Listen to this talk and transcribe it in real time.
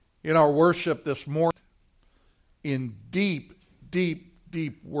in our worship this morning, in deep, deep,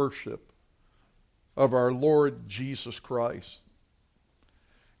 deep worship of our Lord Jesus Christ.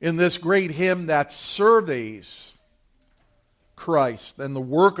 In this great hymn that surveys Christ and the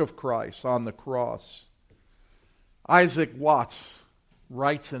work of Christ on the cross, Isaac Watts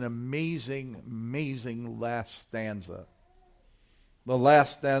writes an amazing, amazing last stanza. The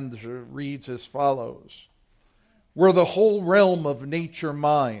last stanza reads as follows: "Were the whole realm of nature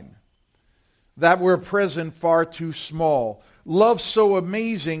mine, that were present far too small, love so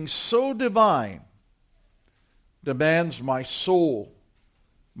amazing, so divine, demands my soul,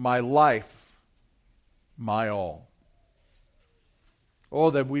 my life, my all." Oh,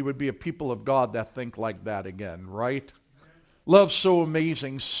 that we would be a people of God that think like that again, right? Love so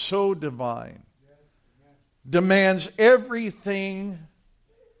amazing, so divine, demands everything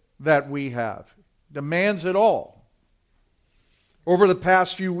that we have, demands it all. Over the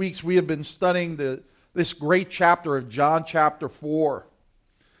past few weeks, we have been studying this great chapter of John chapter 4,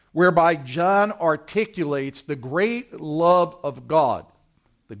 whereby John articulates the great love of God,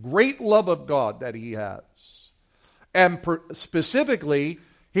 the great love of God that he has. And specifically,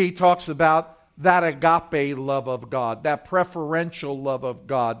 he talks about that agape love of God, that preferential love of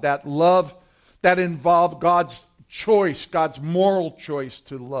God, that love that involved God's choice, God's moral choice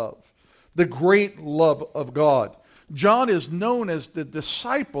to love, the great love of God. John is known as the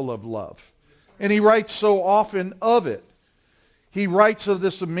disciple of love, and he writes so often of it. He writes of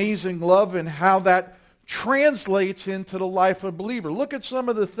this amazing love and how that translates into the life of a believer. Look at some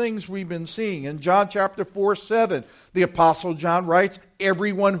of the things we've been seeing. In John chapter 4:7, the Apostle John writes,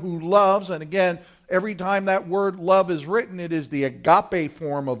 "Everyone who loves," and again, every time that word love is written, it is the agape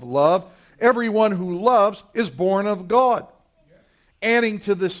form of love. "Everyone who loves is born of God." Adding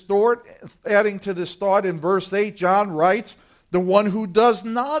to this thought in verse 8, John writes, "The one who does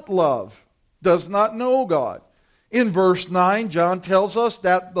not love does not know God." In verse 9, John tells us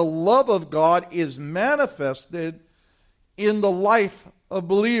that the love of God is manifested in the life of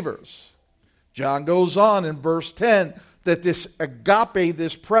believers. John goes on in verse 10 that this agape,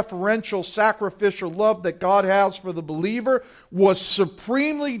 this preferential sacrificial love that God has for the believer was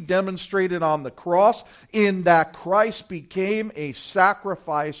supremely demonstrated on the cross in that Christ became a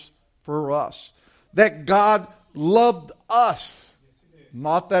sacrifice for us. That God loved us,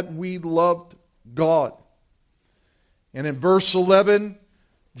 not that we loved God. And in verse 11,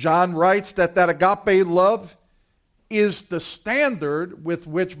 John writes that agape love is the standard with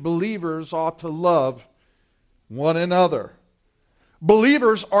which believers ought to love one another.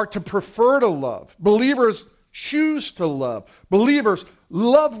 Believers are to prefer to love. Believers choose to love. Believers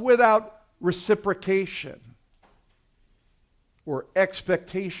love without reciprocation or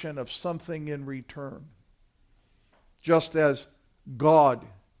expectation of something in return, just as God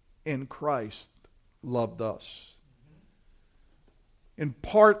in Christ loved us. In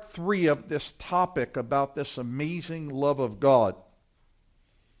part 3 of this topic about this amazing love of God,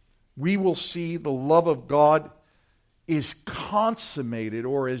 we will see the love of God is consummated,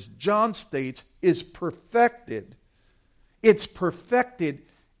 or as John states, is perfected. It's perfected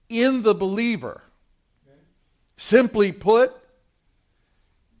in the believer. Simply put,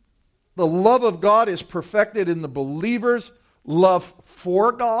 the love of God is perfected in the believer's love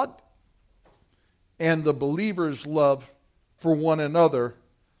for God and the believer's love for one another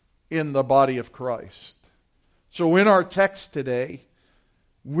in the body of Christ. So in our text today,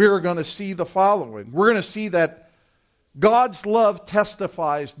 we're going to see the following. We're going to see that God's love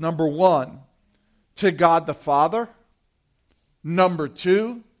testifies, number 1, to God the Father. Number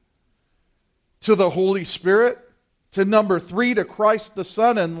 2, to the Holy Spirit. To number 3, to Christ the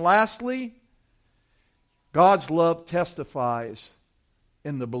Son. And lastly, God's love testifies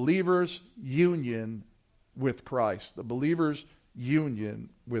in the believer's union with Christ. The believer's union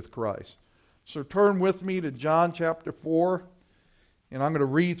with Christ. So turn with me to John chapter 4. And I'm going to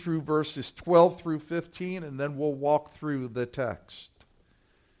read through verses 12 through 15, and then we'll walk through the text.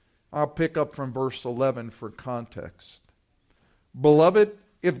 I'll pick up from verse 11 for context. "Beloved,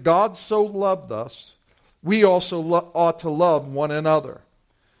 if God so loved us, we also ought to love one another.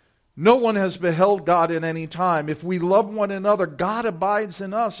 No one has beheld God at any time. If we love one another, God abides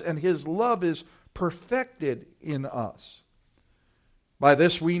in us, and his love is perfected in us. By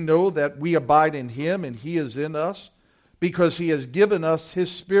this we know that we abide in him, and he is in us, because he has given us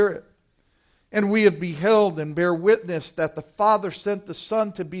his Spirit. And we have beheld and bear witness that the Father sent the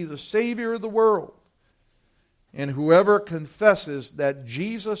Son to be the Savior of the world. And whoever confesses that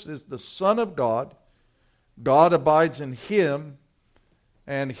Jesus is the Son of God, God abides in him,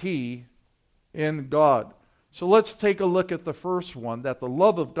 and he in God." So let's take a look at the first one, that the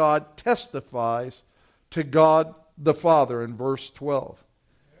love of God testifies to God the Father in verse 12.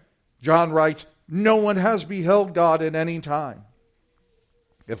 John writes, "No one has beheld God at any time.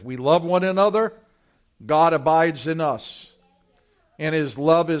 If we love one another, God abides in us, and his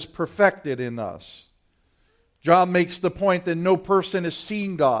love is perfected in us." John makes the point that no person has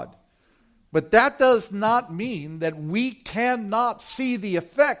seen God. But that does not mean that we cannot see the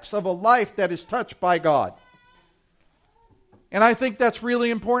effects of a life that is touched by God. And I think that's really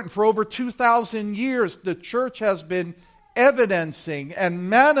important. For over 2,000 years, the church has been evidencing and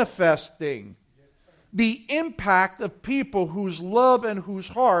manifesting the impact of people whose love and whose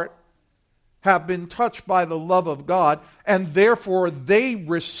heart have been touched by the love of God, and therefore they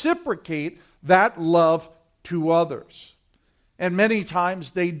reciprocate that love to others. And many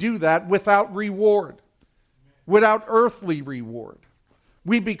times they do that without reward, without earthly reward.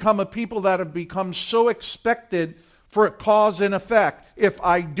 We become a people that have become so expected for a cause and effect. If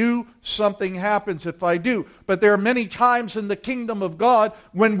I do, something happens if I do. But there are many times in the kingdom of God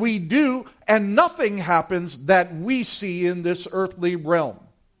when we do and nothing happens that we see in this earthly realm.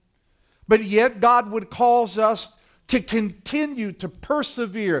 But yet God would cause us to continue to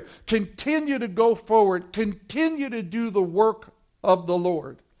persevere, continue to go forward, continue to do the work of the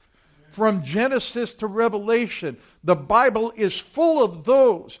Lord. From Genesis to Revelation, the Bible is full of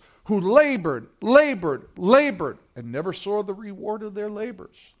those who labored, and never saw the reward of their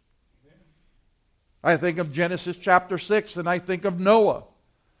labors. I think of Genesis chapter 6, and I think of Noah,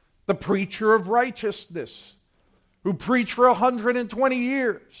 the preacher of righteousness, who preached for 120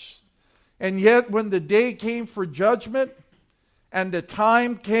 years. And yet when the day came for judgment, and the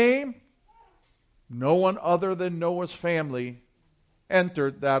time came, no one other than Noah's family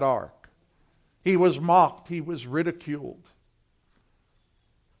entered that ark. He was mocked, he was ridiculed.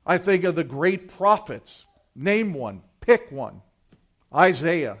 I think of the great prophets. Name one, pick one.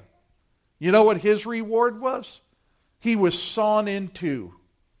 Isaiah. You know what his reward was? He was sawn in two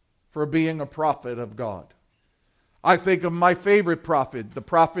for being a prophet of God. I think of my favorite prophet, the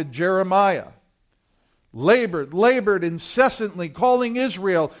prophet Jeremiah. Labored incessantly, calling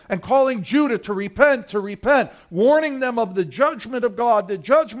Israel and calling Judah to repent, warning them of the judgment of God, the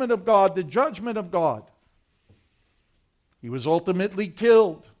judgment of God, the judgment of God. He was ultimately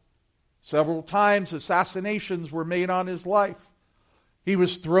killed. Several times assassinations were made on his life. He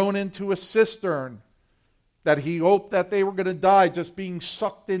was thrown into a cistern that he hoped that they were going to die, just being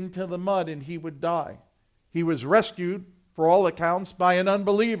sucked into the mud, and he would die. He was rescued, for all accounts, by an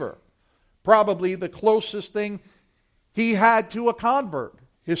unbeliever. Probably the closest thing he had to a convert,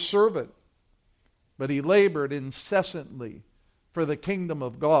 his servant. But he labored incessantly for the kingdom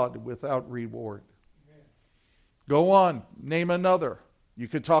of God without reward. Amen. Go on, name another. You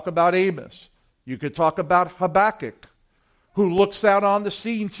could talk about Amos. You could talk about Habakkuk, who looks out on the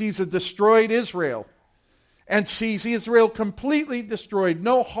scene, sees a destroyed Israel, and sees Israel completely destroyed,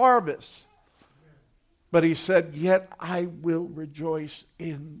 no harvest. But he said, "Yet I will rejoice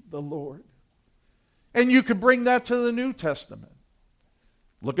in the Lord." And you could bring that to the New Testament.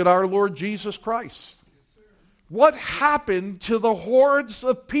 Look at our Lord Jesus Christ. What happened to the hordes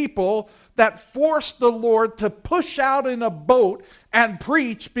of people that forced the Lord to push out in a boat and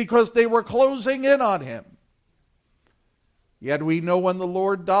preach because they were closing in on him? Yet we know when the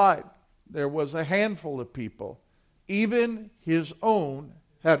Lord died, there was a handful of people. Even his own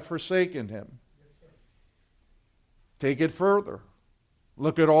had forsaken him. Take it further.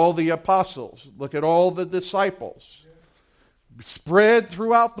 Look at all the apostles. Look at all the disciples. Spread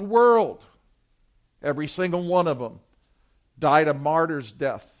throughout the world. Every single one of them died a martyr's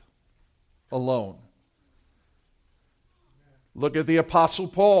death alone. Look at the Apostle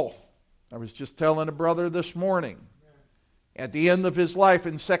Paul. I was just telling a brother this morning. At the end of his life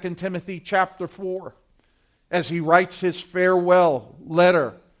in 2 Timothy chapter 4, as he writes his farewell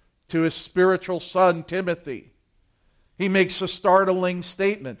letter to his spiritual son Timothy, he makes a startling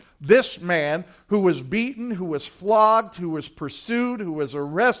statement. This man who was beaten, who was flogged, who was pursued, who was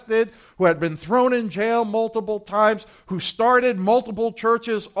arrested, who had been thrown in jail multiple times, who started multiple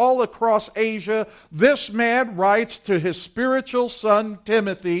churches all across Asia, this man writes to his spiritual son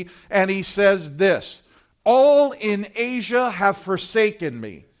Timothy, and he says this: "All in Asia have forsaken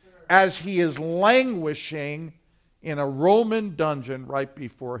me," as he is languishing in a Roman dungeon right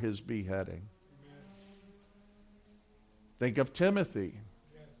before his beheading. Think of Timothy.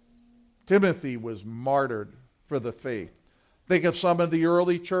 Yes. Timothy was martyred for the faith. Think of some of the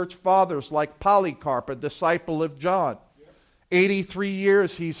early church fathers like Polycarp, a disciple of John. Yep. 83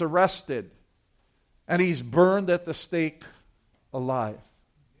 years he's arrested, and he's burned at the stake alive.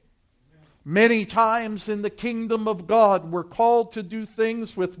 Many times in the kingdom of God, we're called to do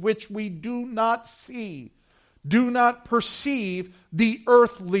things with which we do not see, do not perceive the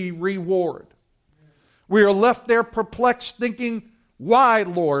earthly reward. We are left there perplexed, thinking, why,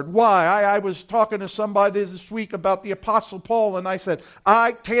 Lord, why? I was talking to somebody this week about the Apostle Paul, and I said,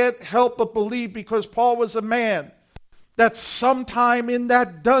 I can't help but believe, because Paul was a man, that sometime in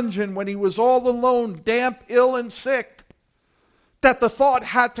that dungeon when he was all alone, damp, ill, and sick, that the thought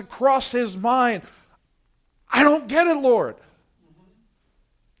had to cross his mind, I don't get it, Lord.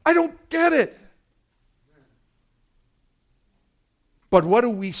 I don't get it. But what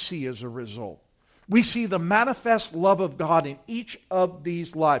do we see as a result? We see the manifest love of God in each of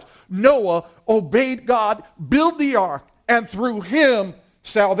these lives. Noah obeyed God, built the ark, and through him,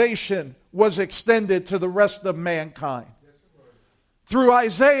 salvation was extended to the rest of mankind. Through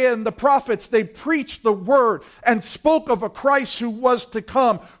Isaiah and the prophets, they preached the word and spoke of a Christ who was to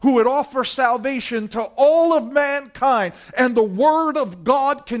come, who would offer salvation to all of mankind. And the word of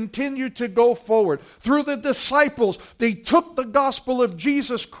God continued to go forward. Through the disciples, they took the gospel of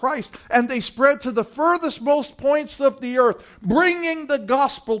Jesus Christ and they spread to the furthest most points of the earth, bringing the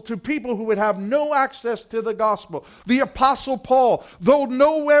gospel to people who would have no access to the gospel. The Apostle Paul,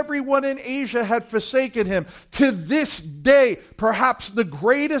 though everyone in Asia had forsaken him, to this day, perhaps the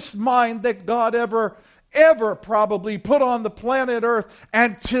greatest mind that God ever probably put on the planet Earth,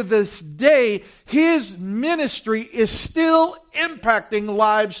 and to this day, his ministry is still impacting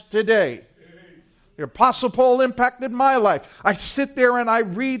lives today. The Apostle Paul impacted my life. I sit there and I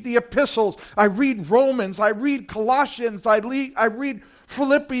read the epistles. I read Romans. I read Colossians. I read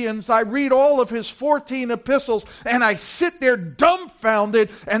Philippians. I read all of his 14 epistles, and I sit there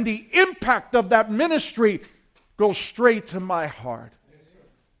dumbfounded, and the impact of that ministry goes straight to my heart.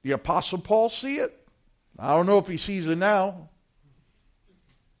 The Apostle Paul see it? I don't know if he sees it now.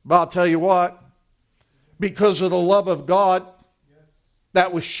 But I'll tell you what, because of the love of God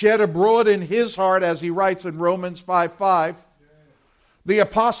that was shed abroad in his heart, as he writes in Romans 5:5, the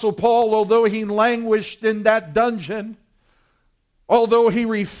Apostle Paul, although he languished in that dungeon, although he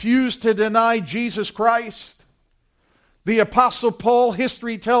refused to deny Jesus Christ, the Apostle Paul,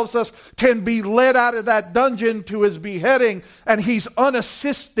 history tells us, can be led out of that dungeon to his beheading, and he's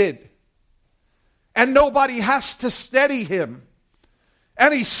unassisted. And nobody has to steady him.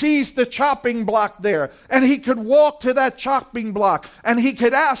 And he sees the chopping block there, and he could walk to that chopping block, and he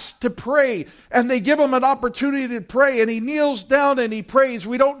could ask to pray, and they give him an opportunity to pray, and he kneels down and he prays.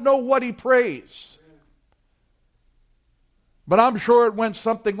 We don't know what he prays. But I'm sure it went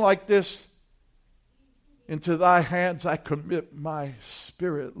something like this. Into thy hands I commit my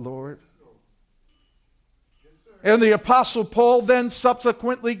spirit, Lord. And the Apostle Paul then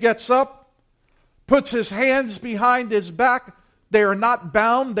subsequently gets up, puts his hands behind his back. They are not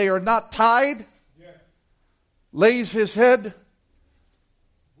bound. They are not tied. Lays his head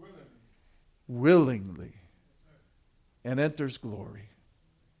willingly and enters glory.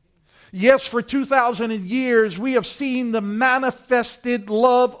 Yes, for 2,000 years we have seen the manifested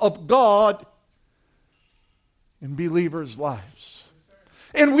love of God in believers' lives.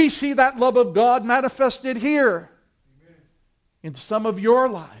 And we see that love of God manifested here in some of your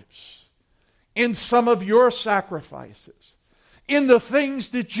lives, in some of your sacrifices, in the things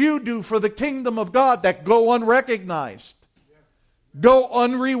that you do for the kingdom of God that go unrecognized, go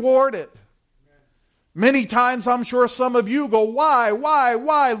unrewarded. Many times I'm sure some of you go, why,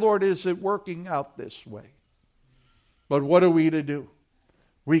 Lord, is it working out this way? But what are we to do?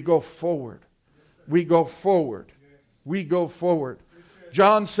 We go forward. We go forward. We go forward.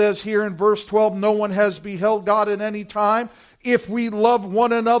 John says here in verse 12, no one has beheld God at any time. If we love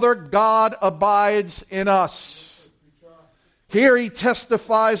one another, God abides in us. Here he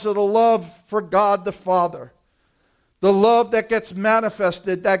testifies of the love for God the Father. The love that gets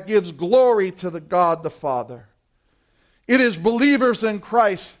manifested, that gives glory to the God the Father. It is believers in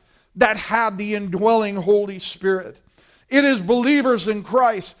Christ that have the indwelling Holy Spirit. It is believers in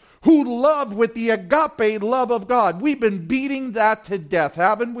Christ who love with the agape love of God. We've been beating that to death,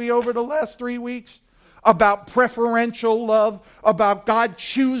 haven't we, over the last 3 weeks? About preferential love, about God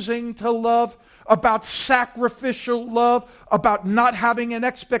choosing to love, about sacrificial love, about not having an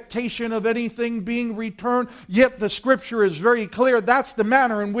expectation of anything being returned. Yet the scripture is very clear. That's the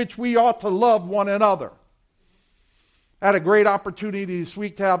manner in which we ought to love one another. I had a great opportunity this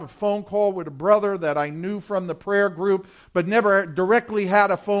week to have a phone call with a brother that I knew from the prayer group, but never directly had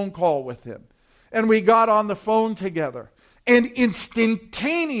a phone call with him. And we got on the phone together. And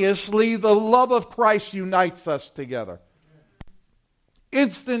instantaneously, the love of Christ unites us together.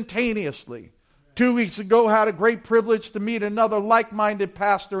 Instantaneously. 2 weeks ago, had a great privilege to meet another like-minded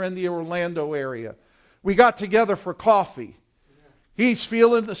pastor in the Orlando area. We got together for coffee. He's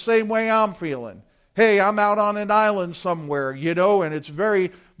feeling the same way I'm feeling. Hey, I'm out on an island somewhere, and it's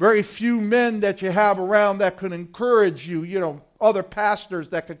very, very few men that you have around that could encourage you, other pastors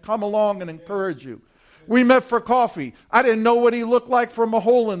that could come along and encourage you. We met for coffee. I didn't know what he looked like from a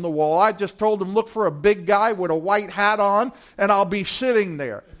hole in the wall. I just told him, look for a big guy with a white hat on, and I'll be sitting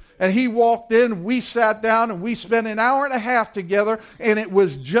there. And he walked in, we sat down, and we spent an hour and a half together, and it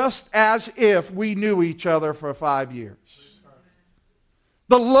was just as if we knew each other for 5 years.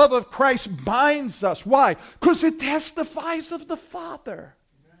 The love of Christ binds us. Why? Because it testifies of the Father.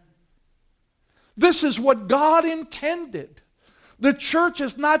 This is what God intended. The church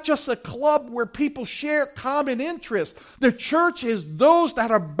is not just a club where people share common interests. The church is those that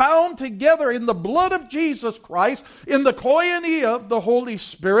are bound together in the blood of Jesus Christ, in the koinonia of the Holy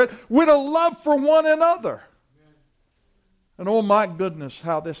Spirit, with a love for one another. And oh my goodness,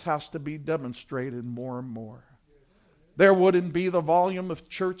 how this has to be demonstrated more and more. There wouldn't be the volume of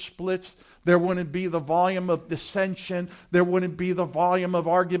church splits. There wouldn't be the volume of dissension. There wouldn't be the volume of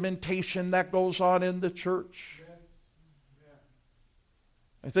argumentation that goes on in the church.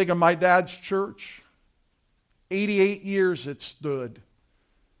 I think of my dad's church. 88 years it stood.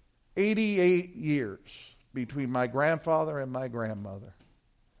 88 years between my grandfather and my grandmother.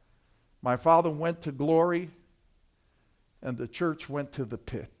 My father went to glory, and the church went to the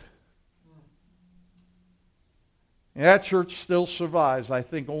pit. And that church still survives, I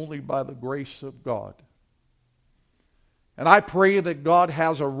think, only by the grace of God. And I pray that God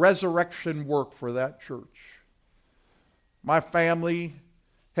has a resurrection work for that church. My family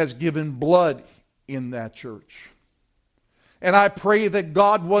has given blood in that church. And I pray that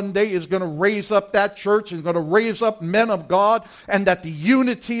God one day is going to raise up that church, is going to raise up men of God, and that the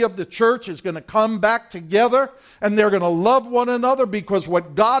unity of the church is going to come back together, and they're going to love one another, because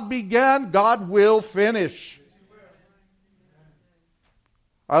what God began, God will finish.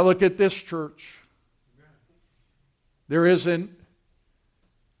 I look at this church. There isn't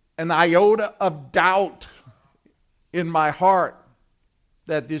an iota of doubt in my heart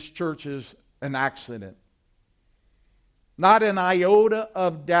that this church is an accident. Not an iota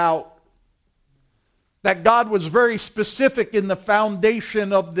of doubt that God was very specific in the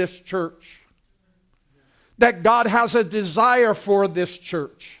foundation of this church. That God has a desire for this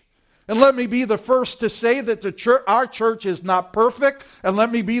church. And let me be the first to say that our church is not perfect. And let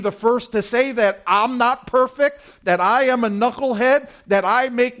me be the first to say that I'm not perfect, that I am a knucklehead, that I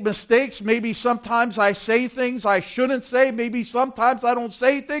make mistakes. Maybe sometimes I say things I shouldn't say. Maybe sometimes I don't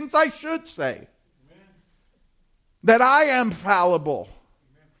say things I should say. Amen. That I am fallible.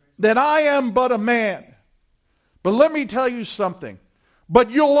 Amen. That I am but a man. But let me tell you something. But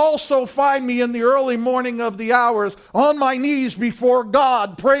you'll also find me in the early morning of the hours on my knees before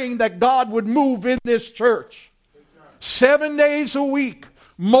God, praying that God would move in this church. 7 days a week,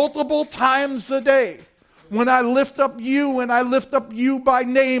 multiple times a day. When I lift up you and I lift up you by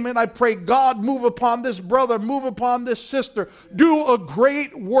name and I pray, God, move upon this brother, move upon this sister. Do a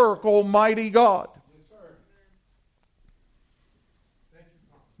great work, Almighty God.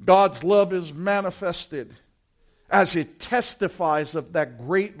 God's love is manifested as it testifies of that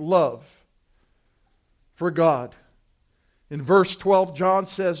great love for God. In verse 12, John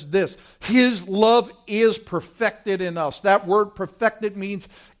says this: His love is perfected in us. That word perfected means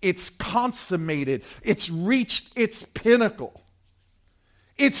it's consummated. It's reached its pinnacle.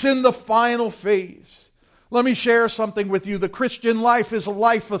 It's in the final phase. Let me share something with you. The Christian life is a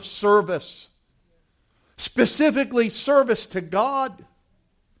life of service. Specifically, service to God.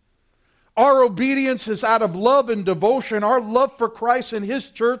 Our obedience is out of love and devotion. Our love for Christ and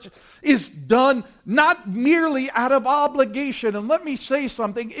His church is done not merely out of obligation. And let me say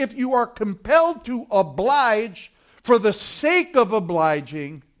something. If you are compelled to oblige for the sake of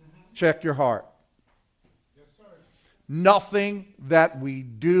obliging, check your heart. Yes, sir. Nothing that we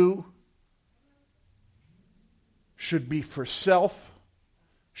do should be for self,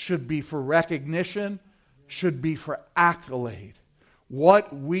 should be for recognition, should be for accolade.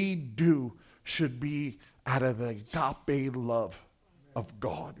 What we do should be out of the agape love of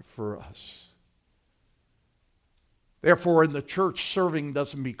God for us. Therefore, in the church, serving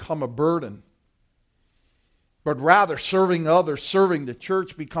doesn't become a burden, but rather serving others, serving the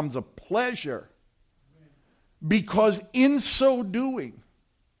church becomes a pleasure, because in so doing,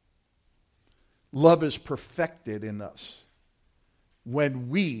 love is perfected in us when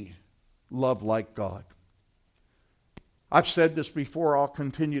we love like God. I've said this before, I'll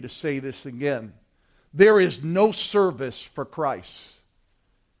continue to say this again. There is no service for Christ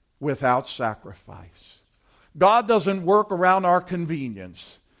without sacrifice. God doesn't work around our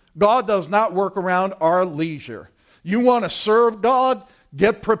convenience. God does not work around our leisure. You want to serve God?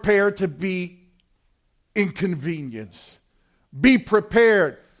 Get prepared to be inconvenienced. Be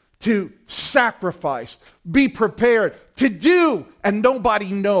prepared to sacrifice. Be prepared to do and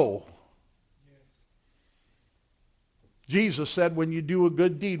nobody know. Jesus said when you do a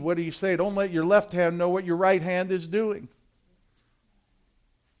good deed, what do you say? Don't let your left hand know what your right hand is doing.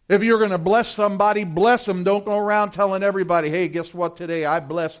 If you're going to bless somebody, bless them. Don't go around telling everybody, hey, guess what today? I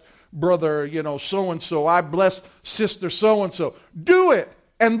bless brother, so-and-so. I bless sister so-and-so. Do it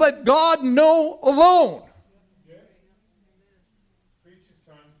and let God know alone.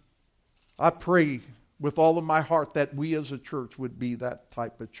 I pray with all of my heart that we as a church would be that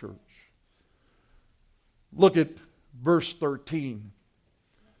type of church. Look at verse 13.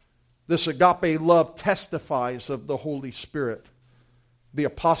 This agape love testifies of the Holy Spirit. The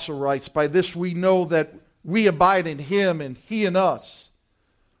apostle writes, by this we know that we abide in him and he in us,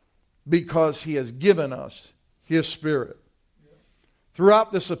 because he has given us his Spirit.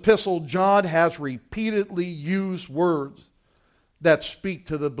 Throughout this epistle, John has repeatedly used words that speak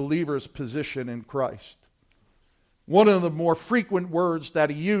to the believer's position in Christ. One of the more frequent words that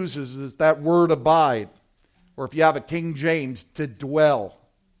he uses is that word abide, or if you have a King James, to dwell.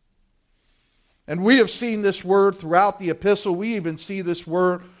 And we have seen this word throughout the epistle. We even see this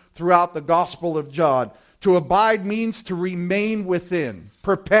word throughout the Gospel of John. To abide means to remain within,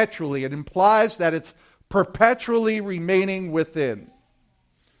 perpetually. It implies that it's perpetually remaining within.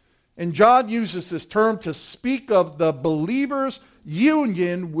 And John uses this term to speak of the believer's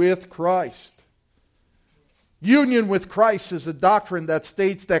union with Christ. Union with Christ is a doctrine that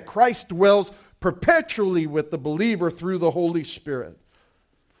states that Christ dwells perpetually with the believer through the Holy Spirit.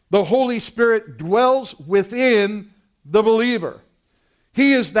 The Holy Spirit dwells within the believer.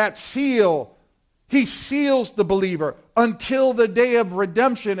 He is that seal. He seals the believer until the day of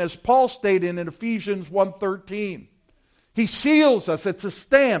redemption, as Paul stated in Ephesians 1:13. He seals us. It's a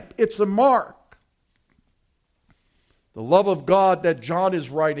stamp. It's a mark. The love of God that John is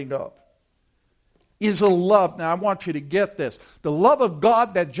writing of is a love. Now I want you to get this. The love of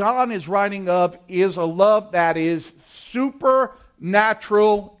God that John is writing of is a love that is supernatural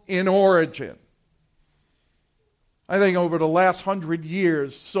in origin. I think over the last 100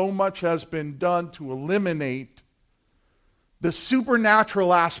 years, so much has been done to eliminate the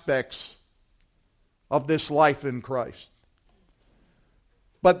supernatural aspects of this life in Christ.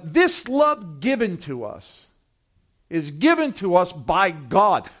 But this love given to us is given to us by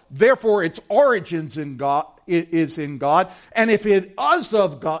God. Therefore, its origins in God is in God. And if it is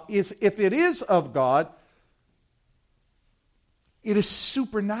of God, it is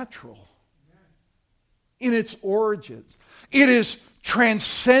supernatural in its origins. It is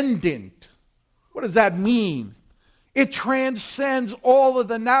transcendent. What does that mean? It transcends all of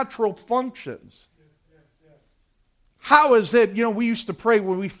the natural functions. How is it, we used to pray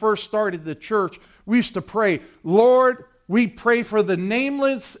when we first started the church, we used to pray, Lord, we pray for the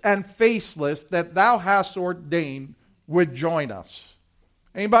nameless and faceless that thou hast ordained would join us.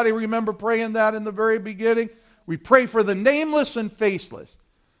 Anybody remember praying that in the very beginning? We pray for the nameless and faceless.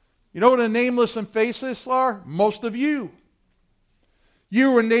 You know what the nameless and faceless are? Most of you.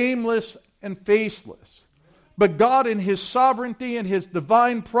 You are nameless and faceless. But God in his sovereignty and his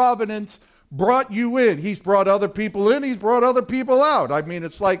divine providence brought you in. He's brought other people in. He's brought other people out. I mean,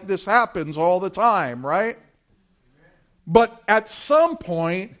 it's like this happens all the time, right? But at some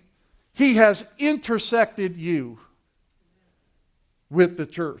point, he has intersected you with the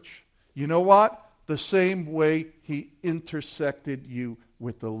church. You know what? The same way he intersected you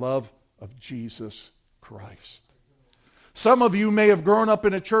with the love of Jesus Christ. Some of you may have grown up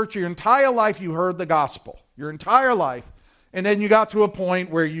in a church your entire life. You heard the gospel your entire life. And then you got to a point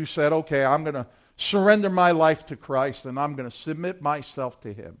where you said, okay, I'm going to surrender my life to Christ and I'm going to submit myself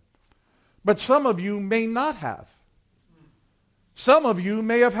to him. But some of you may not have. Some of you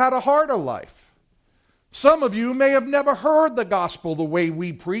may have had a harder life. Some of you may have never heard the gospel the way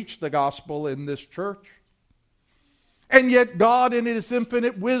we preach the gospel in this church. And yet God in his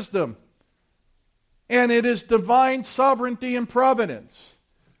infinite wisdom and in his divine sovereignty and providence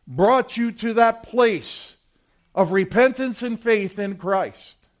brought you to that place of repentance and faith in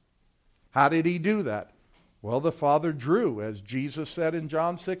Christ. How did he do that? Well, the Father drew, as Jesus said in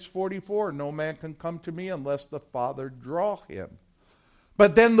John 6:44, no man can come to me unless the Father draw him.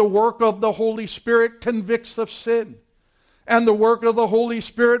 But then the work of the Holy Spirit convicts of sin. And the work of the Holy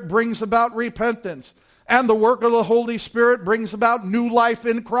Spirit brings about repentance. And the work of the Holy Spirit brings about new life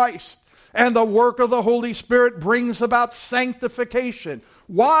in Christ. And the work of the Holy Spirit brings about sanctification,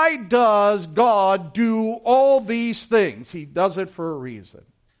 Why does God do all these things? He does it for a reason,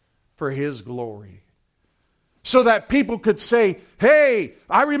 for His glory. So that people could say, hey,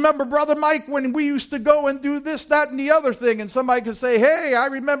 I remember Brother Mike when we used to go and do this, that, and the other thing. And somebody could say, hey, I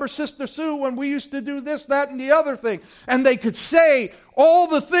remember Sister Sue when we used to do this, that, and the other thing. And they could say all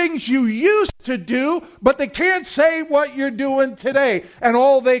the things you used to do, but they can't say what you're doing today. And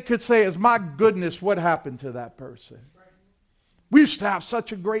all they could say is, my goodness, what happened to that person? We used to have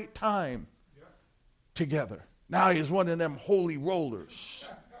such a great time together. Now he's one of them holy rollers.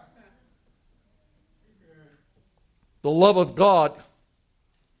 The love of God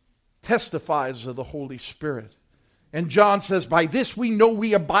testifies of the Holy Spirit. And John says, by this we know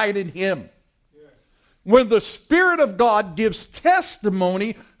we abide in Him. When the Spirit of God gives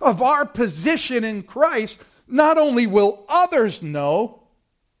testimony of our position in Christ, not only will others know,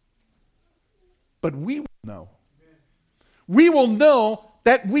 but we will know. We will know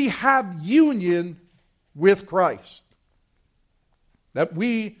that we have union with Christ. That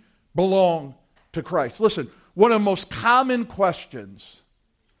we belong to Christ. Listen, one of the most common questions,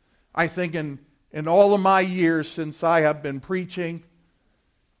 I think, in all of my years since I have been preaching,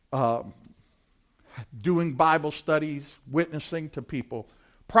 doing Bible studies, witnessing to people,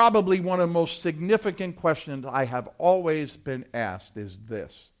 probably one of the most significant questions I have always been asked is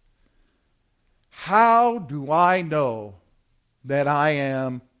this: how do I know that I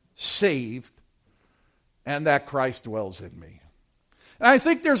am saved and that Christ dwells in me? And I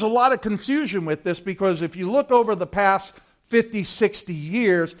think there's a lot of confusion with this, because if you look over the past 50, 60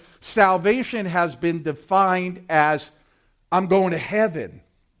 years, salvation has been defined as I'm going to heaven.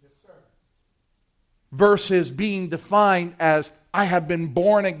 Yes, sir. Versus being defined as I have been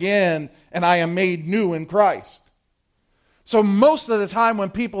born again and I am made new in Christ. So most of the time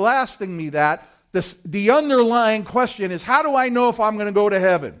when people asking me that, the underlying question is, how do I know if I'm going to go to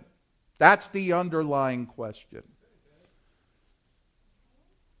heaven? That's the underlying question.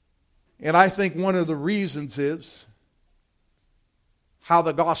 And I think one of the reasons is how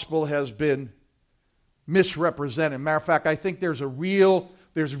the gospel has been misrepresented. Matter of fact, I think there's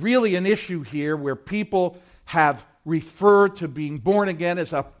really an issue here where people have referred to being born again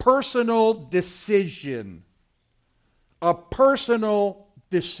as a personal decision. A personal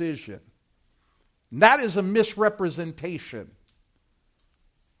decision. And that is a misrepresentation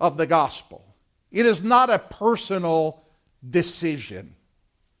of the gospel. It is not a personal decision.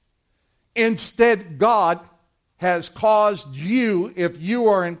 Instead, God has caused you, if you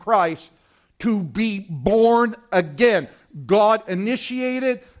are in Christ, to be born again. God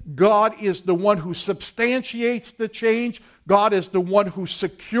initiated. God is the one who substantiates the change. God is the one who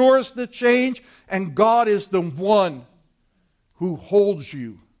secures the change. And God is the one who holds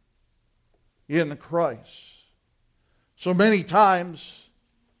you in Christ. So many times,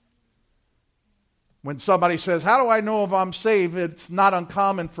 when somebody says, how do I know if I'm saved? It's not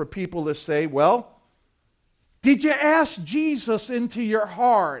uncommon for people to say, well, did you ask Jesus into your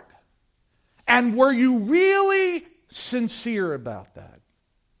heart? And were you really sincere about that?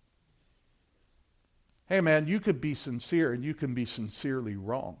 Hey man, you could be sincere and you can be sincerely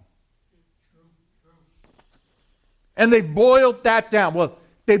wrong. And they boiled that down. Well,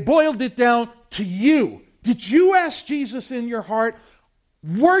 they boiled it down to you. Did you ask Jesus in your heart?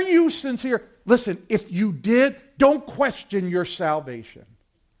 Were you sincere? Listen, if you did, don't question your salvation.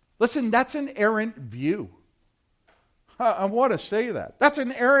 Listen, that's an errant view. I want to say that. That's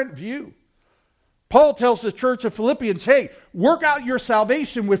an errant view. Paul tells the church of Philippians, hey, work out your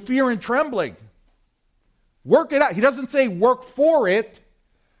salvation with fear and trembling. Work it out. He doesn't say work for it.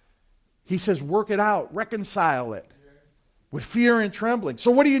 He says work it out, reconcile it with fear and trembling. So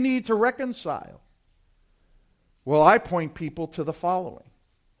what do you need to reconcile? Well, I point people to the following.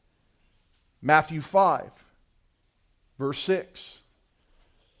 Matthew 5, verse 6,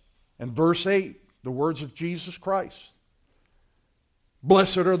 and verse 8, the words of Jesus Christ.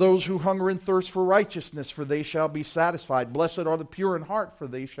 Blessed are those who hunger and thirst for righteousness, for they shall be satisfied. Blessed are the pure in heart, for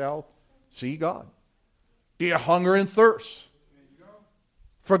they shall see God. Do you hunger and thirst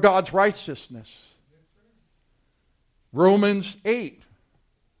for God's righteousness? Romans 8,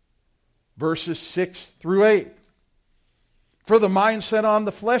 verses 6 through 8. For the mind set on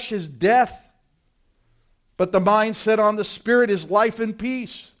the flesh is death, but the mind set on the Spirit is life and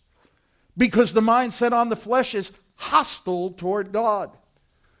peace. Because the mind set on the flesh is hostile toward God.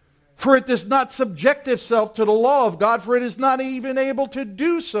 For it does not subject itself to the law of God, for it is not even able to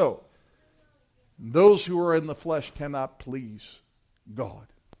do so. Those who are in the flesh cannot please God.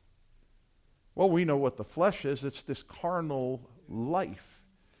 Well, we know what the flesh is. It's this carnal life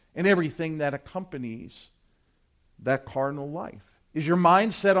and everything that accompanies that carnal life. Is your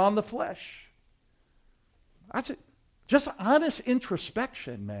mind set on the flesh? That's it. Just honest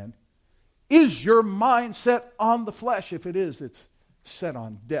introspection, man. Is your mind set on the flesh? If it is, it's set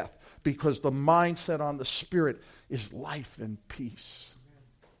on death. Because the mind set on the Spirit is life and peace.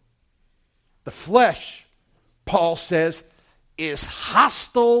 The flesh, Paul says, is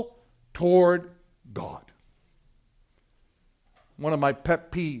hostile toward God. One of my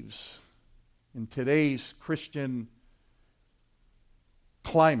pet peeves in today's Christian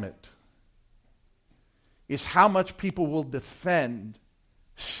climate is how much people will defend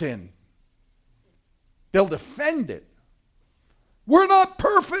sin. They'll defend it. We're not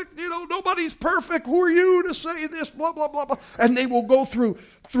perfect. Nobody's perfect. Who are you to say this? Blah, blah, blah, blah. And they will go through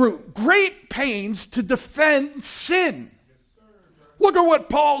great pains to defend sin. Look at what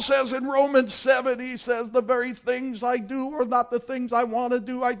Paul says in Romans 7. He says, the very things I do are not the things I want to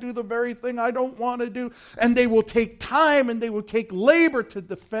do. I do the very thing I don't want to do. And they will take time and they will take labor to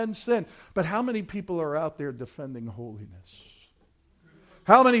defend sin. But how many people are out there defending holiness?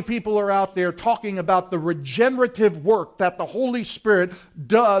 How many people are out there talking about the regenerative work that the Holy Spirit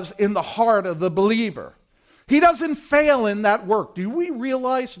does in the heart of the believer? He doesn't fail in that work. Do we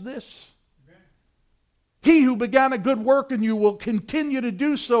realize this? He who began a good work in you will continue to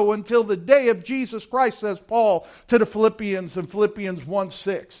do so until the day of Jesus Christ, says Paul to the Philippians in Philippians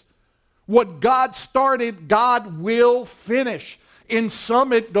 1:6. What God started, God will finish. In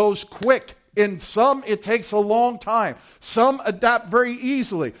some it goes quick. In some it takes a long time. Some adapt very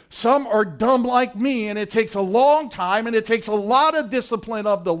easily. Some are dumb like me, and it takes a long time, and it takes a lot of discipline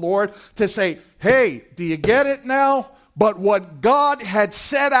of the Lord to say, hey, do you get it now? But what God had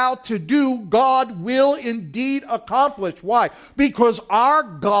set out to do, God will indeed accomplish. Why? Because our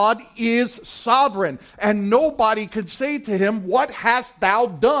God is sovereign, and nobody can say to him, what hast thou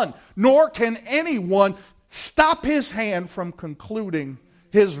done? Nor can anyone stop his hand from concluding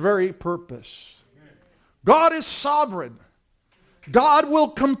his very purpose. God is sovereign. God will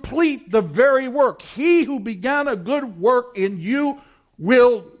complete the very work. He who began a good work in you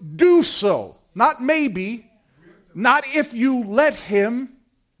will do so. Not maybe. Not if you let him.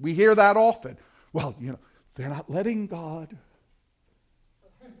 We hear that often. Well, they're not letting God.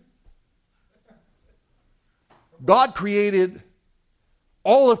 God created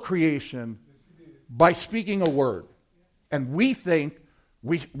all of creation by speaking a word. And we think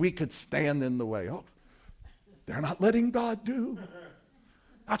we could stand in the way. Oh, they're not letting God do.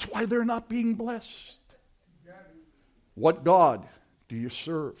 That's why they're not being blessed. What God do you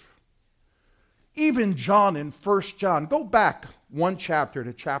serve? Even John in 1 John, go back one chapter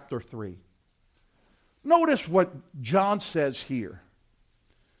to chapter 3. Notice what John says here.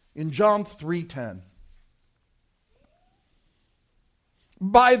 In John 3:10.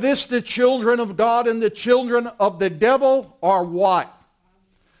 By this the children of God and the children of the devil are what?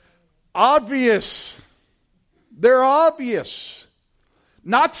 Obvious. They're obvious.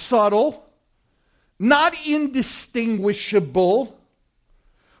 Not subtle. Not indistinguishable.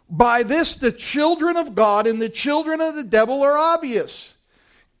 By this the children of God and the children of the devil are obvious.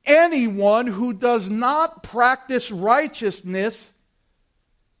 Anyone who does not practice righteousness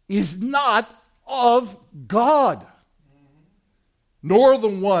is not of God. Nor the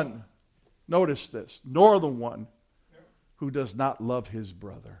one, notice this, nor the one who does not love his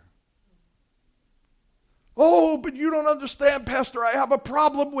brother. Oh, but you don't understand, Pastor. I have a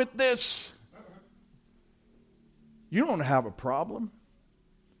problem with this. You don't have a problem.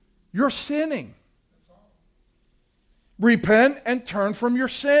 You're sinning. Repent and turn from your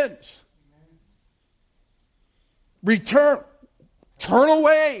sins. Turn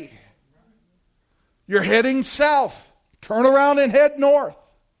away. You're heading south. Turn around and head north.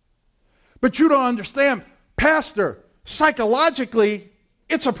 But you don't understand, Pastor, psychologically,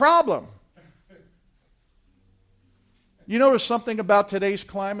 it's a problem. You notice something about today's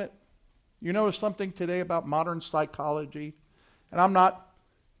climate? You notice something today about modern psychology? And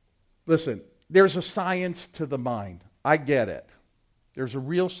listen, there's a science to the mind. I get it. There's a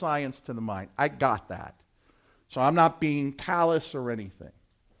real science to the mind. I got that. So I'm not being callous or anything.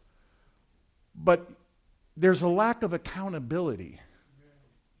 But there's a lack of accountability.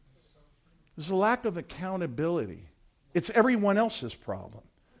 There's a lack of accountability. It's everyone else's problem.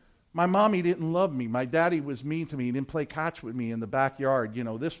 My mommy didn't love me. My daddy was mean to me. He didn't play catch with me in the backyard.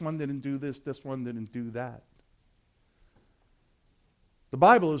 This one didn't do this one didn't do that. The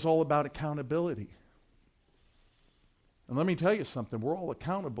Bible is all about accountability. And let me tell you something. We're all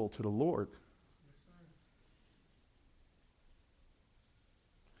accountable to the Lord.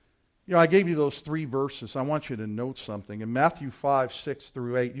 I gave you those 3 verses. I want you to note something. In Matthew 5, 6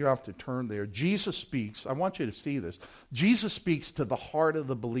 through 8, you have to turn there. Jesus speaks. I want you to see this. Jesus speaks to the heart of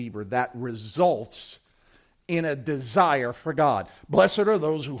the believer that results in a desire for God. Blessed are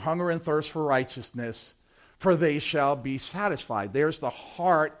those who hunger and thirst for righteousness, for they shall be satisfied. There's the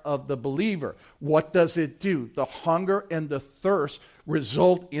heart of the believer. What does it do? The hunger and the thirst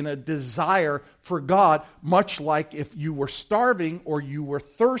result in a desire for God, much like if you were starving or you were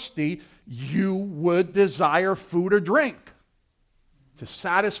thirsty, you would desire food or drink to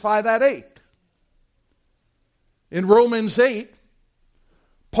satisfy that ache. In Romans 8,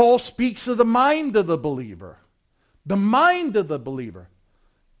 Paul speaks of the mind of the believer. The mind of the believer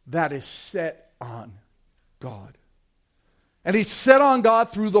that is set on God. And he's set on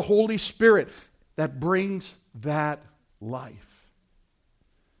God through the Holy Spirit that brings that life.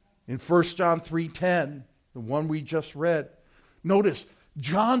 In 1 John 3:10, the one we just read, notice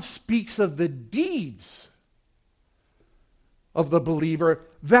John speaks of the deeds of the believer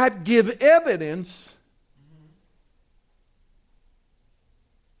that give evidence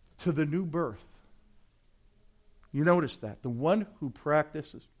to the new birth. You notice that. The one who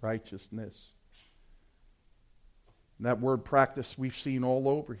practices righteousness. And that word practice we've seen all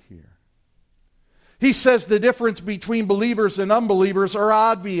over here. He says the difference between believers and unbelievers are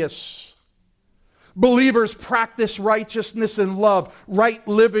obvious. Believers practice righteousness and love, right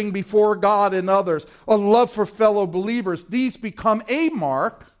living before God and others, a love for fellow believers. These become a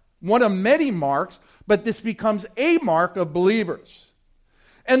mark, one of many marks, but this becomes a mark of believers.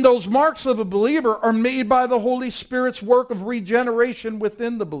 And those marks of a believer are made by the Holy Spirit's work of regeneration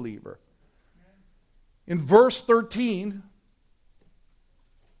within the believer. In verse 13,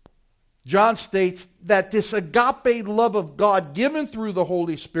 John states that this agape love of God given through the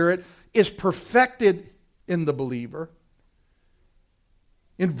Holy Spirit is perfected in the believer.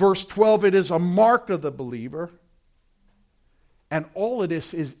 In verse 12, it is a mark of the believer. And all of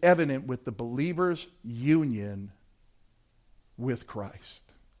this is evident with the believer's union with Christ.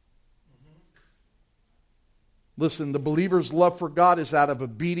 Listen, the believer's love for God is out of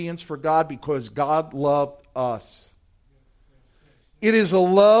obedience for God because God loved us. It is a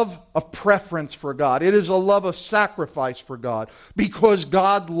love of preference for God. It is a love of sacrifice for God because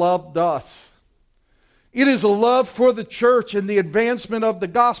God loved us. It is a love for the church and the advancement of the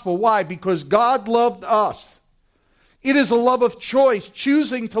gospel. Why? Because God loved us. It is a love of choice,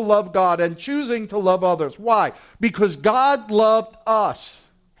 choosing to love God and choosing to love others. Why? Because God loved us.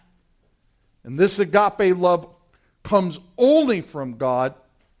 And this agape love comes only from God.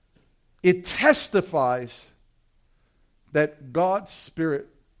 It testifies that God's Spirit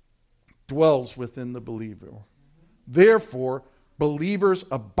dwells within the believer. Therefore, believers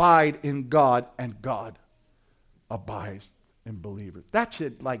abide in God and God abides in believers. That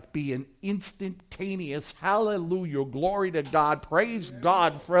should be an instantaneous hallelujah, glory to God, praise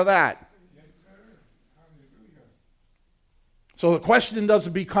God for that. Yes, sir. Hallelujah. So the question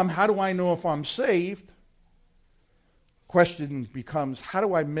doesn't become, how do I know if I'm saved? The question becomes, how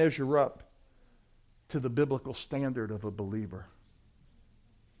do I measure up to the biblical standard of a believer?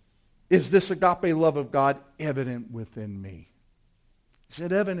 Is this agape love of God evident within me? Is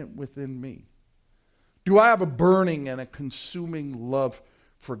it evident within me? Do I have a burning and a consuming love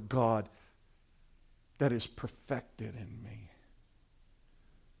for God that is perfected in me?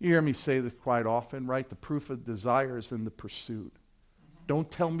 You hear me say this quite often, right? The proof of desire is in the pursuit. Don't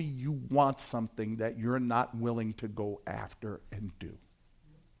tell me you want something that you're not willing to go after and do.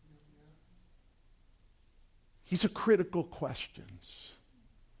 These are critical questions.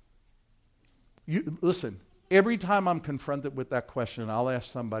 Listen, every time I'm confronted with that question, I'll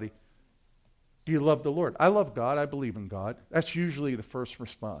ask somebody, do you love the Lord? I love God. I believe in God. That's usually the first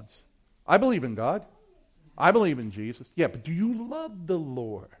response. I believe in God. I believe in Jesus. Yeah, but do you love the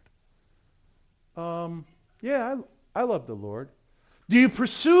Lord? Yeah, I love the Lord. Do you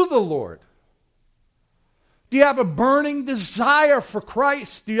pursue the Lord? Do you have a burning desire for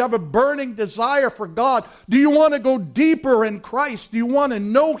Christ? Do you have a burning desire for God? Do you want to go deeper in Christ? Do you want to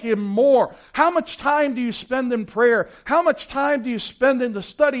know Him more? How much time do you spend in prayer? How much time do you spend in the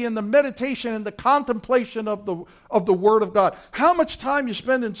study and the meditation and the contemplation of the Word of God? How much time you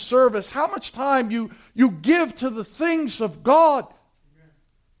spend in service? How much time you give to the things of God?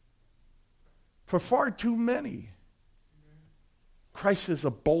 For far too many, Christ is a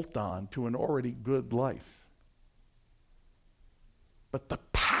bolt-on to an already good life. But the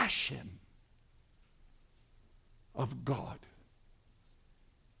passion of God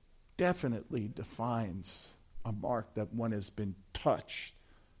definitely defines a mark that one has been touched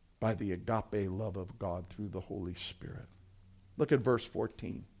by the agape love of God through the Holy Spirit. Look at verse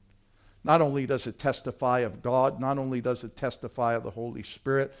 14. Not only does it testify of God, not only does it testify of the Holy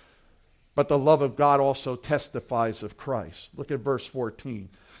Spirit, but the love of God also testifies of Christ. Look at verse 14.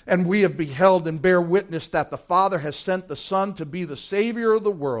 And we have beheld and bear witness that the Father has sent the Son to be the Savior of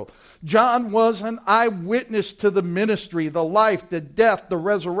the world. John was an eyewitness to the ministry, the life, the death, the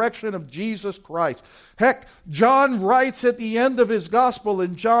resurrection of Jesus Christ. Heck, John writes at the end of his gospel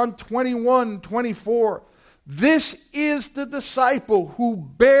in John 21:24, this is the disciple who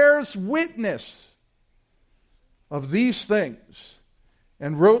bears witness of these things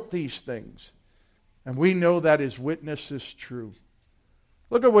and wrote these things. And we know that his witness is true.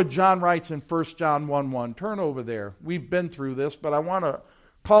 Look at what John writes in 1 John 1:1. Turn over there. We've been through this, but I want to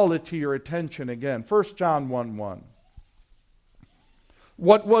call it to your attention again. 1 John 1:1.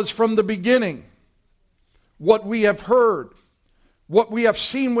 What was from the beginning, what we have heard, what we have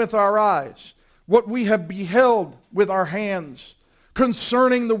seen with our eyes, what we have beheld with our hands,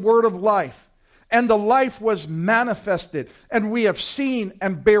 concerning the word of life. And the life was manifested, and we have seen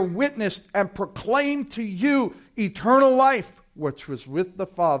and bear witness and proclaim to you eternal life, which was with the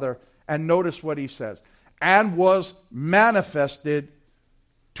Father. And notice what he says, and was manifested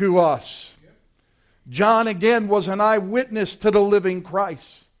to us. John again was an eyewitness to the living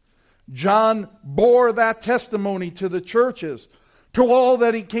Christ. John bore that testimony to the churches, to all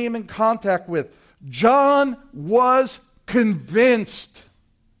that he came in contact with. John was convinced.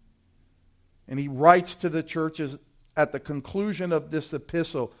 And he writes to the churches at the conclusion of this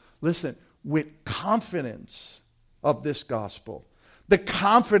epistle, listen, with confidence of this gospel, the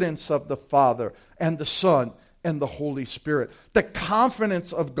confidence of the Father and the Son and the Holy Spirit, the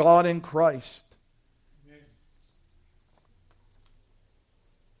confidence of God in Christ.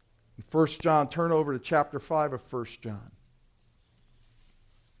 In 1 John, turn over to chapter 5 of 1 John.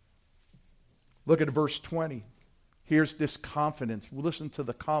 Look at verse 20. Here's this confidence. Listen to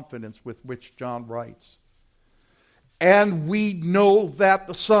the confidence with which John writes. And we know that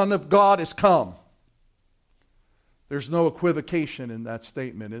the Son of God is come. There's no equivocation in that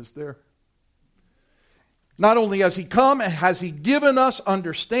statement, is there? Not only has he come, and has he given us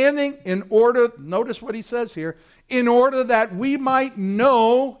understanding in order, notice what he says here, in order that we might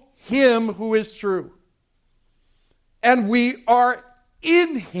know him who is true. And we are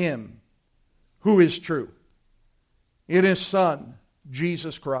in him who is true, in his Son,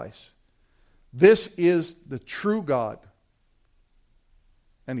 Jesus Christ. This is the true God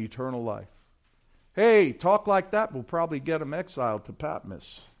and eternal life. Hey, talk like that will probably get him exiled to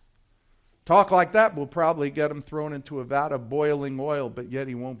Patmos. Talk like that will probably get him thrown into a vat of boiling oil, but yet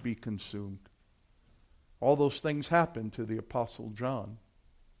he won't be consumed. All those things happened to the Apostle John.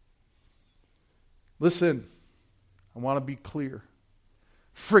 Listen, I want to be clear.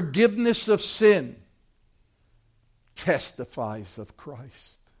 Forgiveness of sin testifies of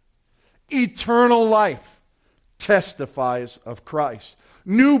Christ. Eternal life testifies of Christ.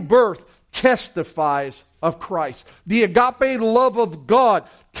 New birth testifies of Christ. The agape love of God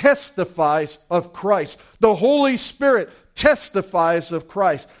testifies of Christ. The Holy Spirit testifies of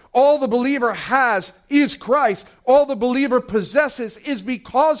Christ. All the believer has is Christ. All the believer possesses is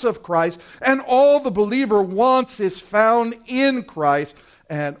because of Christ. And all the believer wants is found in Christ.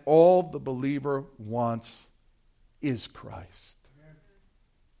 And all the believer wants is Christ.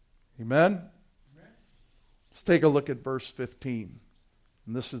 Amen? Amen? Let's take a look at verse 15.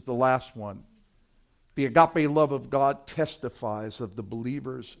 And this is the last one. The agape love of God testifies of the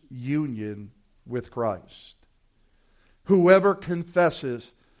believer's union with Christ. Whoever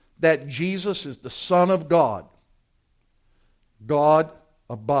confesses that Jesus is the Son of God, God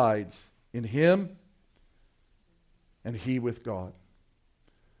abides in him and he with God.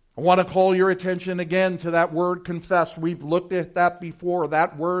 I want to call your attention again to that word confess. We've looked at that before.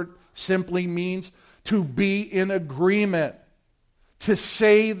 That word simply means to be in agreement, to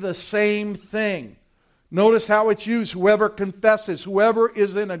say the same thing. Notice how it's used. Whoever confesses, whoever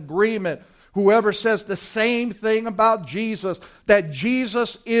is in agreement, whoever says the same thing about Jesus, that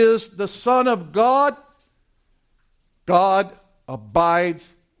Jesus is the Son of God, God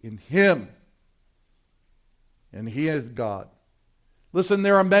abides in him. And he is God. Listen,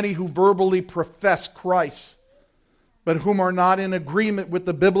 there are many who verbally profess Christ, but whom are not in agreement with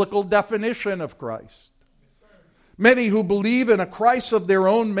the biblical definition of Christ. Many who believe in a Christ of their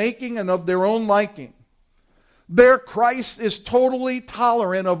own making and of their own liking. Their Christ is totally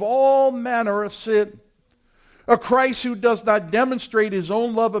tolerant of all manner of sin. A Christ who does not demonstrate his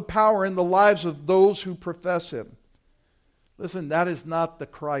own love of power in the lives of those who profess him. Listen, that is not the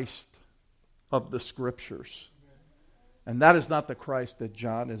Christ of the Scriptures. And that is not the Christ that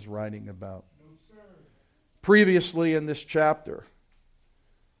John is writing about. Previously in this chapter,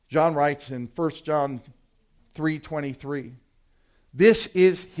 John writes in 1 John 3:23, this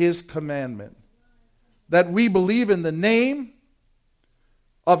is his commandment, that we believe in the name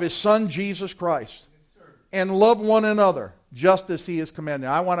of his Son, Jesus Christ, and love one another, just as he has commanded.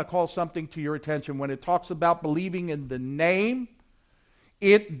 I want to call something to your attention. When it talks about believing in the name,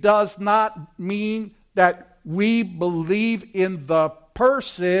 it does not mean that we believe in the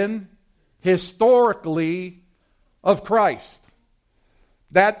person, historically, of Christ.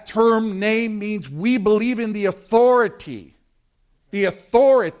 That term name means we believe in the authority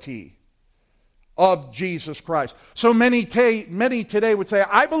of Jesus Christ. So many today would say,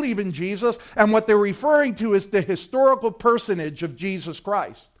 I believe in Jesus, and what they're referring to is the historical personage of Jesus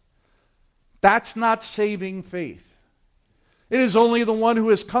Christ. That's not saving faith. It is only the one who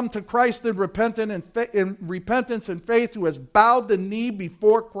has come to Christ in repentance and faith, who has bowed the knee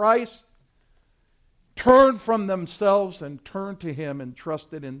before Christ, turned from themselves and turned to him and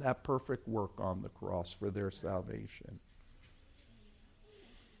trusted in that perfect work on the cross for their salvation.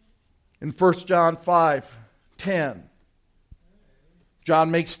 In 1 John 5:10, John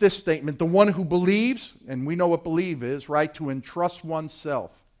makes this statement: the one who believes, and we know what believe is, right? To entrust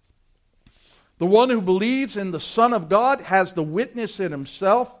oneself. The one who believes in the Son of God has the witness in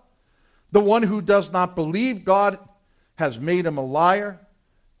himself. The one who does not believe God has made him a liar,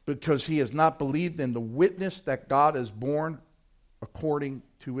 because he has not believed in the witness that God has borne according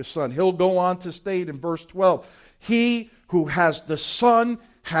to his Son. He'll go on to state in verse 12, he who has the Son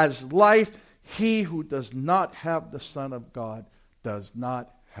has life. He who does not have the Son of God does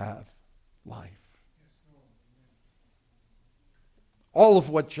not have life. All of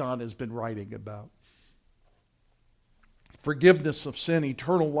what John has been writing about, forgiveness of sin,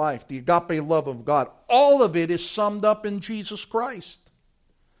 eternal life, the agape love of God, all of it is summed up in Jesus Christ.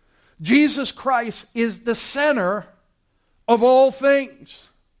 Jesus Christ is the center of all things.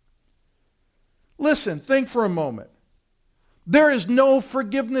 Listen, think for a moment. There is no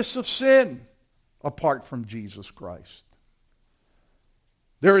forgiveness of sin apart from Jesus Christ.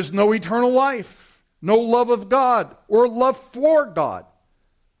 There is no eternal life, no love of God or love for God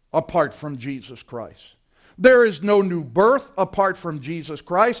apart from Jesus Christ. There is no new birth apart from Jesus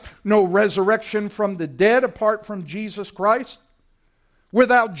Christ, no resurrection from the dead apart from Jesus Christ.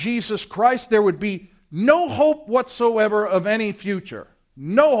 Without Jesus Christ, there would be no hope whatsoever of any future.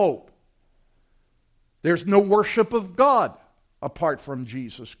 No hope. There's no worship of God apart from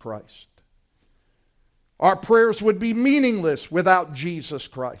Jesus Christ. Our prayers would be meaningless without Jesus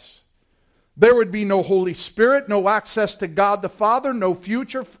Christ. There would be no Holy Spirit, no access to God the Father, no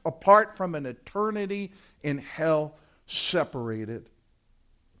future apart from an eternity in hell separated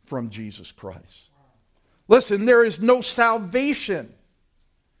from Jesus Christ. Listen, there is no salvation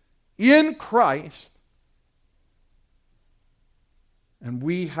in Christ, and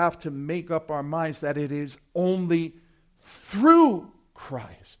we have to make up our minds that it is only through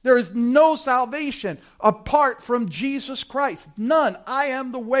Christ. There is no salvation apart from Jesus Christ. None. I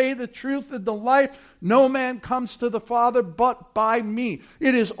am the way, the truth, and the life. No man comes to the Father but by me.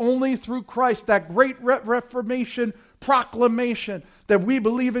 It is only through Christ, that great Reformation proclamation, that we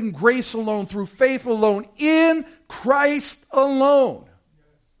believe in grace alone, through faith alone, in Christ alone.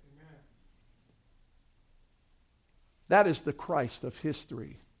 That is the Christ of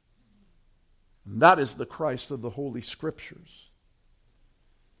history. And that is the Christ of the Holy Scriptures.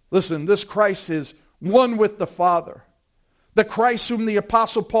 Listen, this Christ is one with the Father. The Christ whom the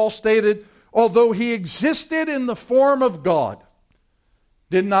Apostle Paul stated, although he existed in the form of God,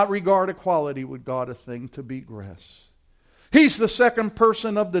 did not regard equality with God a thing to be grasped. He's the second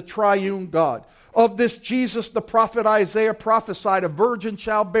person of the triune God. Of this Jesus, the prophet Isaiah prophesied, a virgin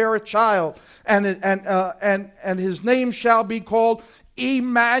shall bear a child, and his name shall be called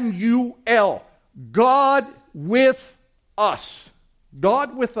Emmanuel, God with us.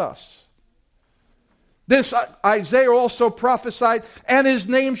 God with us. This Isaiah also prophesied, and his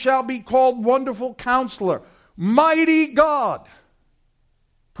name shall be called Wonderful Counselor, Mighty God,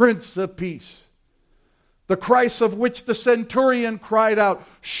 Prince of Peace. The Christ of which the centurion cried out,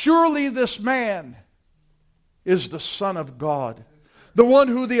 surely this man is the Son of God. The one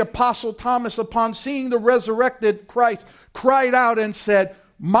who the Apostle Thomas, upon seeing the resurrected Christ, cried out and said,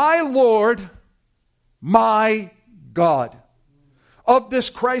 my Lord, my God. Of this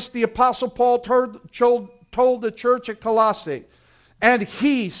Christ the Apostle Paul told the church at Colossae, and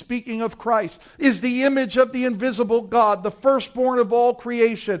he, speaking of Christ, is the image of the invisible God, the firstborn of all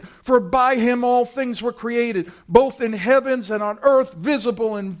creation. For by him all things were created, both in heavens and on earth,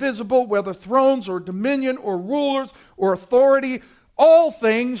 visible and invisible, whether thrones or dominion or rulers or authority. All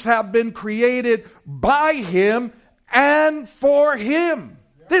things have been created by him and for him.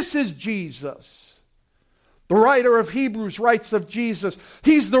 This is Jesus. The writer of Hebrews writes of Jesus,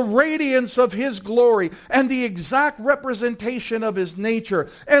 He's the radiance of His glory and the exact representation of His nature,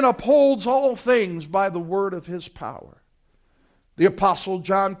 and upholds all things by the word of His power. The Apostle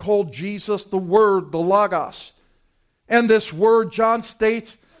John called Jesus the Word, the Logos. And this Word, John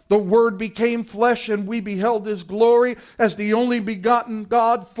states, the Word became flesh, and we beheld His glory as the only begotten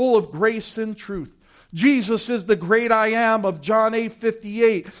God, full of grace and truth. Jesus is the great I am of John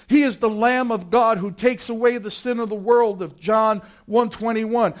 8:58. He is the Lamb of God who takes away the sin of the world of John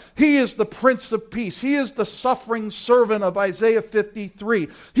 1:21. He is the Prince of Peace. He is the suffering servant of Isaiah 53.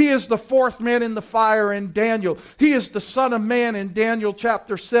 He is the fourth man in the fire in Daniel. He is the Son of Man in Daniel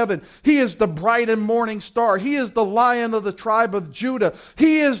chapter 7. He is the bright and morning star. He is the Lion of the tribe of Judah.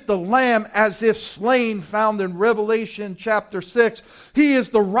 He is the Lamb as if slain, found in Revelation chapter 6. He is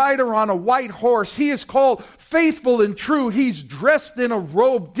the rider on a white horse. He is called faithful and true. He's dressed in a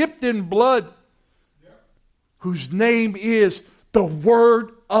robe dipped in blood, whose name is the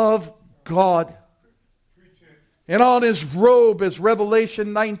Word of God. And on His robe, as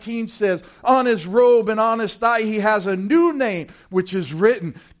Revelation 19 says, on His robe and on His thigh He has a new name, which is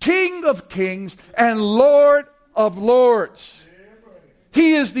written, King of Kings and Lord of Lords.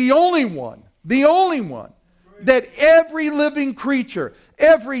 He is the only one that every living creature,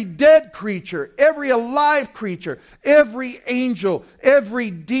 every dead creature, every alive creature, every angel, every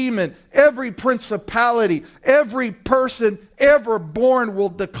demon, every principality, every person ever born will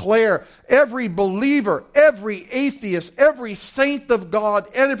declare, every believer, every atheist, every saint of God,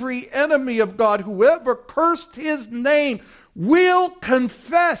 every enemy of God, whoever cursed His name will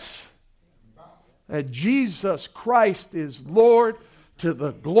confess that Jesus Christ is Lord, to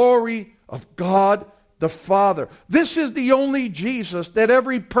the glory of God the Father. This is the only Jesus that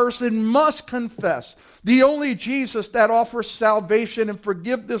every person must confess. The only Jesus that offers salvation and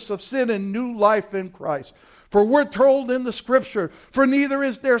forgiveness of sin and new life in Christ. For we're told in the Scripture, for neither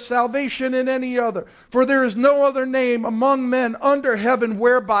is there salvation in any other. For there is no other name among men under heaven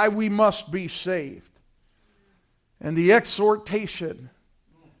whereby we must be saved. And the exhortation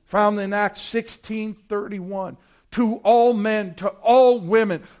found in Acts 16:31. To all men, to all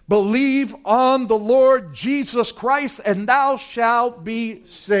women, believe on the Lord Jesus Christ, and thou shalt be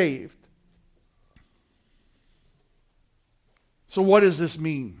saved. So what does this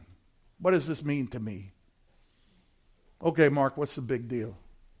mean? What does this mean to me? Okay, Mark, what's the big deal?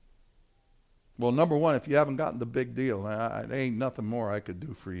 Well, number one, if you haven't gotten the big deal, there ain't nothing more I could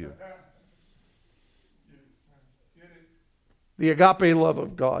do for you. The agape love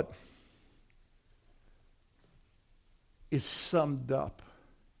of God is summed up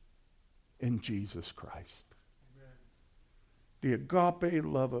in Jesus Christ. The agape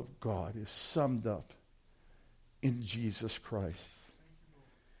love of God is summed up in Jesus Christ.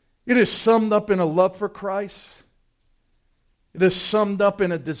 It is summed up in a love for Christ. It is summed up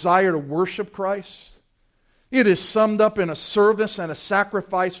in a desire to worship Christ. It is summed up in a service and a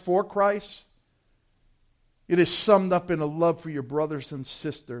sacrifice for Christ. It is summed up in a love for your brothers and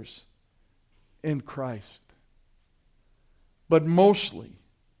sisters in Christ. But mostly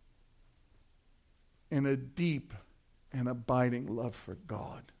in a deep and abiding love for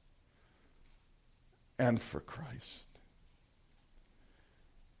God and for Christ.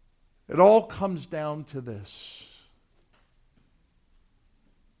 It all comes down to this.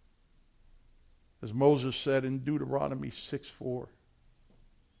 As Moses said in Deuteronomy 6:4,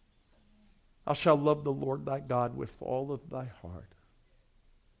 thou shalt love the Lord thy God with all of thy heart,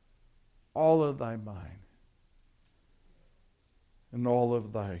 all of thy mind, and all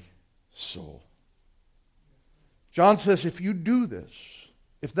of thy soul. John says, if you do this,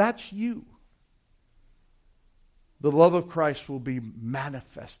 if that's you, the love of Christ will be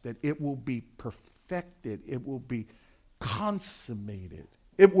manifested. It will be perfected. It will be consummated.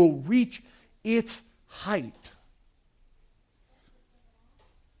 It will reach its height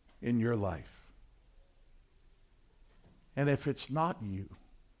in your life. And if it's not you,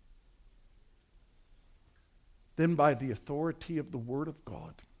 then by the authority of the Word of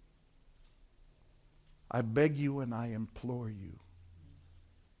God, I beg you and I implore you,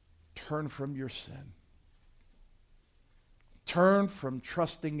 turn from your sin. Turn from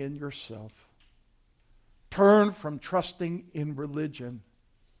trusting in yourself. Turn from trusting in religion.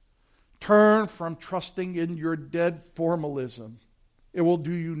 Turn from trusting in your dead formalism. It will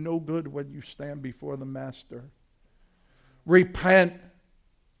do you no good when you stand before the Master. Repent.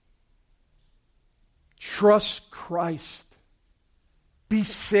 Trust Christ. Be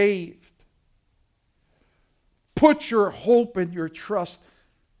saved. Put your hope and your trust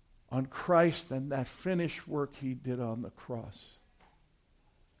on Christ and that finished work He did on the cross.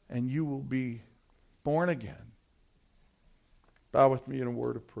 and you will be born again. Bow with me in a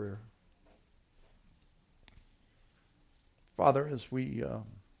word of prayer. Father, as we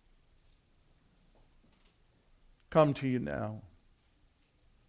come to you now,